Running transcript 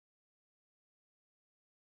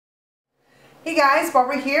Hey guys,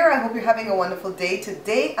 Barbara here. I hope you're having a wonderful day.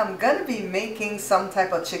 Today I'm gonna be making some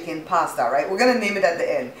type of chicken pasta, right? We're gonna name it at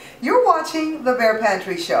the end. You're watching the Bear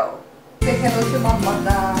Pantry Show. Say hello to Mama.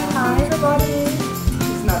 Hi everybody.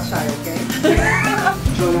 She's not shy, okay?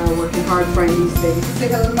 Joe and I are working hard trying these things. Say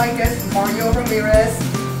hello to my guest, Mario Ramirez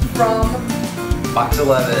from Box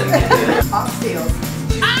 11. Oxtails.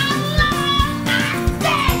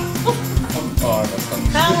 Oh, that's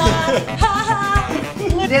fun.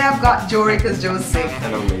 Then I've got Jory because Joe's sick.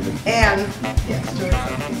 And I'm leaving. And, yes, Jory's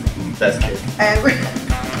sick. That's good. And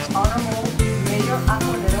Honorable Mayor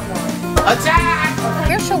Aquanetta Warren. Attack!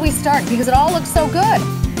 Where shall we start? Because it all looks so good.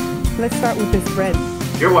 Let's start with this bread.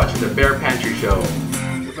 You're watching the Bear Pantry Show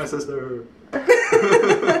with my sister.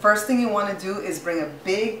 First thing you want to do is bring a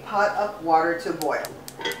big pot of water to boil.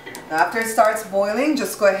 Now after it starts boiling,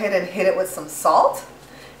 just go ahead and hit it with some salt.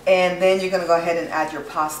 And then you're going to go ahead and add your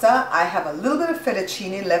pasta. I have a little bit of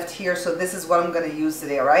fettuccine left here, so this is what I'm going to use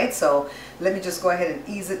today, alright? So let me just go ahead and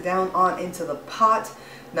ease it down on into the pot.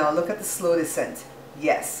 Now look at the slow descent.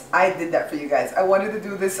 Yes, I did that for you guys. I wanted to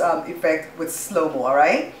do this effect with slow-mo,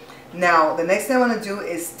 alright? Now the next thing I want to do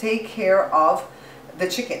is take care of the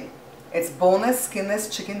chicken. It's boneless, skinless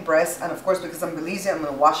chicken breast, and of course because I'm Belizean, I'm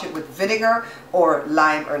going to wash it with vinegar or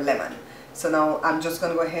lime or lemon. So now I'm just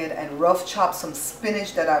going to go ahead and rough chop some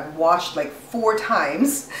spinach that I've washed like 4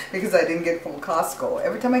 times because I didn't get it from Costco.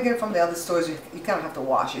 Every time I get it from the other stores, you kind of have to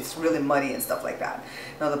wash. It's really muddy and stuff like that.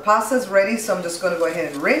 Now the pasta is ready, so I'm just going to go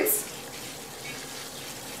ahead and rinse.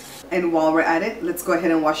 And while we're at it, let's go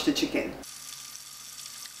ahead and wash the chicken.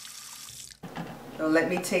 Now let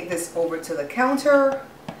me take this over to the counter.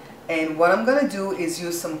 And what I'm going to do is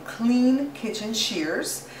use some clean kitchen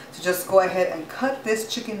shears to just go ahead and cut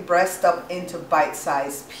this chicken breast up into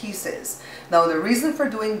bite-sized pieces. Now the reason for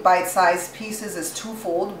doing bite-sized pieces is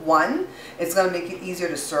twofold. One, it's going to make it easier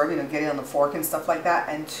to serve, get it on the fork and stuff like that.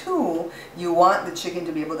 And two, you want the chicken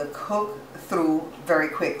to be able to cook through very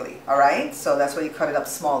quickly, alright? So that's why you cut it up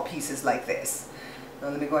small pieces like this. Now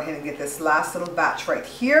let me go ahead and get this last little batch right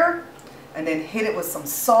here and then hit it with some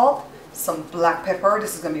salt, some black pepper.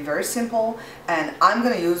 This is going to be very simple, and I'm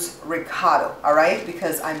going to use ricotta, alright,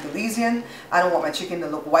 because I'm Belizean. I don't want my chicken to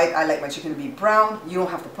look white. I like my chicken to be brown. You don't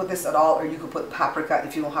have to put this at all, or you could put paprika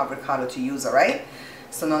if you don't have ricotta to use, alright?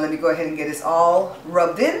 So now let me go ahead and get this all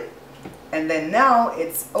rubbed in, and then now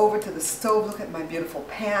it's over to the stove. Look at my beautiful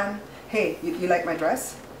pan. Hey, you like my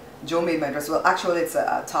dress? Joe made my dress. Well, actually it's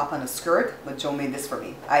a top and a skirt, but Joe made this for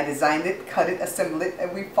me. I designed it, cut it, assembled it,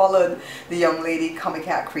 and we followed the young lady Comic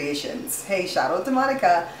Cat Creations. Hey, shout out to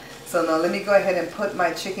Monica. So now let me go ahead and put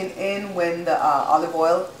my chicken in when the olive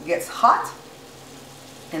oil gets hot.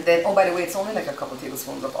 And then, oh, by the way, it's only like a couple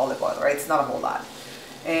tablespoons of olive oil, right? It's not a whole lot.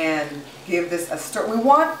 And give this a stir. We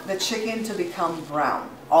want the chicken to become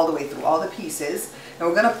brown all the way through, all the pieces. And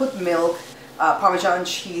we're gonna put milk, Parmesan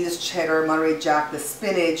cheese, cheddar, Monterey Jack, the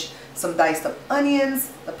spinach, some diced up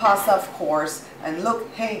onions, the pasta of course, and look,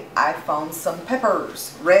 hey, I found some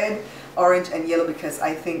peppers, red, orange, and yellow, because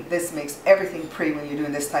I think this makes everything pretty when you're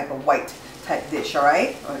doing this type of white type dish,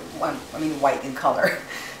 alright? I mean white in color.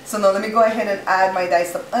 So now let me go ahead and add my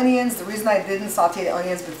diced up onions. The reason I didn't saute the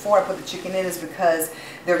onions before I put the chicken in is because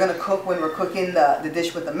they're going to cook when we're cooking the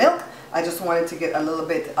dish with the milk. I just wanted to get a little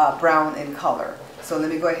bit brown in color. So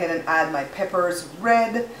let me go ahead and add my peppers,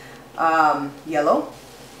 red, yellow,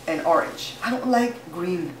 and orange. I don't like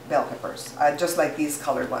green bell peppers. I just like these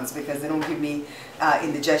colored ones because they don't give me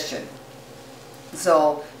indigestion.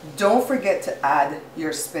 So don't forget to add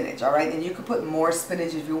your spinach, alright? And you could put more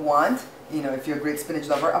spinach if you want, if you're a great spinach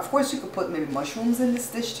lover. Of course you could put maybe mushrooms in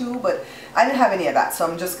this dish too, but I didn't have any of that, so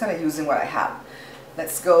I'm just kind of using what I have.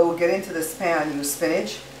 Let's go get into this pan, use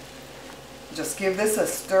spinach. Just give this a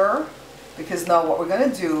stir, because now what we're going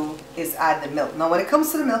to do is add the milk. Now when it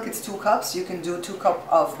comes to the milk, it's 2 cups. You can do 2 cups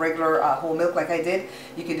of regular whole milk like I did.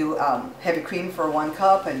 You can do heavy cream for 1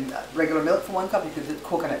 cup and regular milk for 1 cup. You could do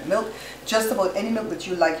coconut milk. Just about any milk that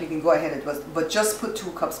you like, you can go ahead and, but just put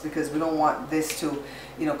 2 cups because we don't want this to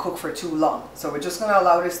cook for too long. So we're just going to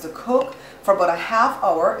allow this to cook for about a ½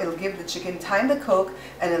 hour. It'll give the chicken time to cook,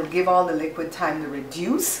 and it'll give all the liquid time to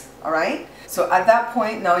reduce. Alright, so at that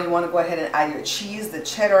point now you want to go ahead and add your cheese, the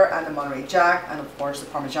cheddar and the Monterey Jack, and of course the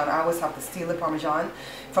Parmesan. I always have to steal the Parmesan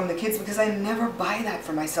from the kids because I never buy that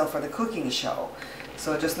for myself for the cooking show.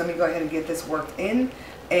 So just let me go ahead and get this worked in.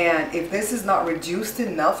 And if this is not reduced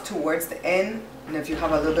enough towards the end, and if you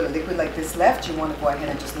have a little bit of liquid like this left, you want to go ahead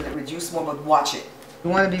and just let it reduce more, but watch it.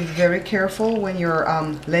 You want to be very careful when you're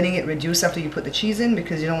letting it reduce after you put the cheese in,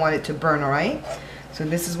 because you don't want it to burn, alright? So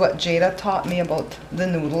this is what Jada taught me about the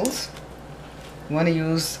noodles. You want to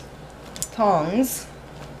use tongs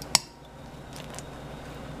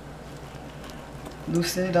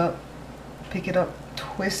loosen it up, pick it up,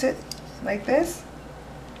 twist it like this.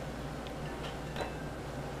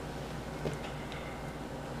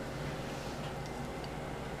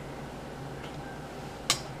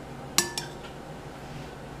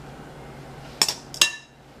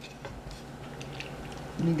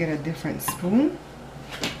 Let me get a different spoon.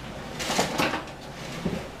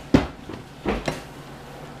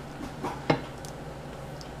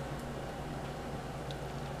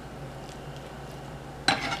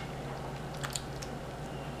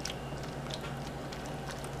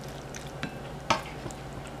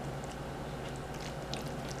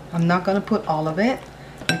 I'm not going to put all of it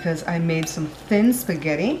because I made some thin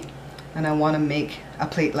spaghetti and I want to make a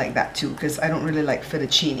plate like that too because I don't really like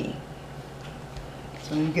fettuccine.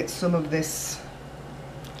 So let me get some of this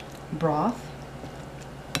broth.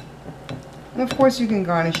 And of course you can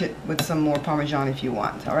garnish it with some more Parmesan if you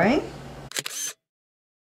want, all right?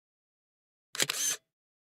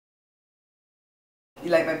 You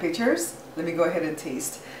like my pictures? Let me go ahead and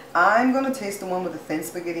taste. I'm going to taste the one with the thin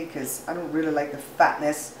spaghetti because I don't really like the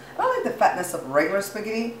fatness. I don't like the fatness of regular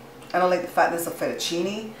spaghetti. I don't like the fatness of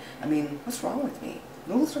fettuccine. I mean, what's wrong with me?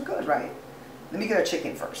 Noodles are good, right? Let me get our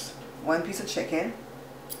chicken first. One piece of chicken.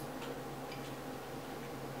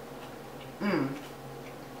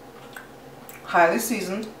 Highly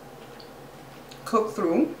seasoned. Cooked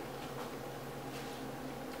through.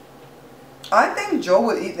 I think Joe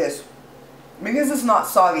would eat this because it's not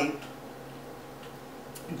soggy.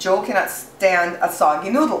 Joe cannot stand a soggy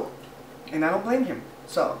noodle, and I don't blame him.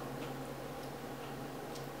 So,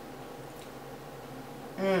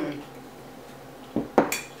 you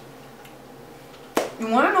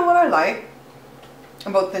want to know what I like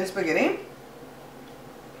about thin spaghetti?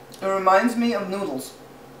 It reminds me of noodles,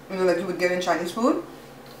 you know, like you would get in Chinese food.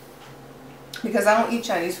 Because I don't eat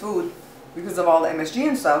Chinese food because of all the MSG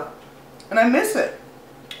and stuff, and I miss it.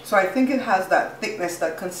 So I think it has that thickness,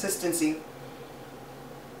 that consistency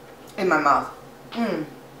in my mouth.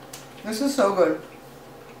 This is so good.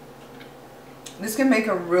 This can make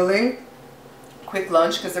a really quick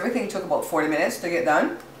lunch because everything took about 40 minutes to get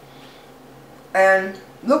done. And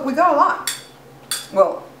look, we got a lot.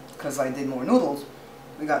 Well, because I did more noodles.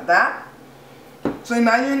 We got that. So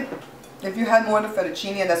imagine if you had more of the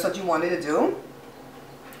fettuccine and that's what you wanted to do.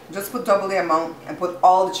 Just put double the amount and put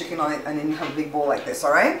all the chicken on it, and then you have a big bowl like this,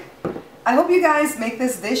 alright? I hope you guys make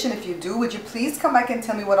this dish, and if you do, would you please come back and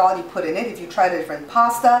tell me what all you put in it? If you tried a different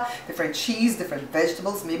pasta, different cheese, different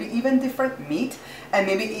vegetables, maybe even different meat, and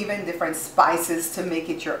maybe even different spices to make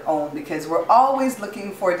it your own, because we're always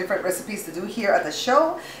looking for different recipes to do here at the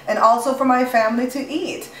show, and also for my family to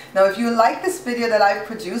eat. Now, if you like this video that I've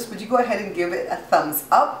produced, would you go ahead and give it a thumbs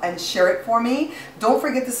up and share it for me? Don't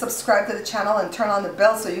forget to subscribe to the channel and turn on the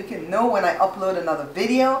bell so you can know when I upload another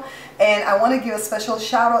video. And I want to give a special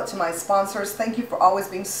shout out to my sponsors. Thank you for always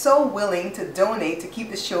being so willing to donate to keep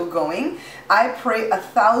the show going. I pray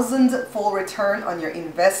 1,000-fold return on your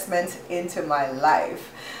investment into my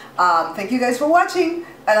life. Thank you guys for watching,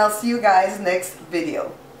 and I'll see you guys next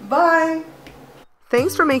video. Bye!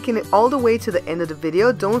 Thanks for making it all the way to the end of the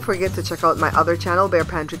video. Don't forget to check out my other channel, Bear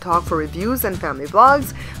Pantry Talk, for reviews and family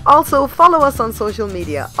vlogs. Also, follow us on social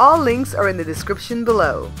media. All links are in the description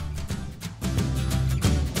below.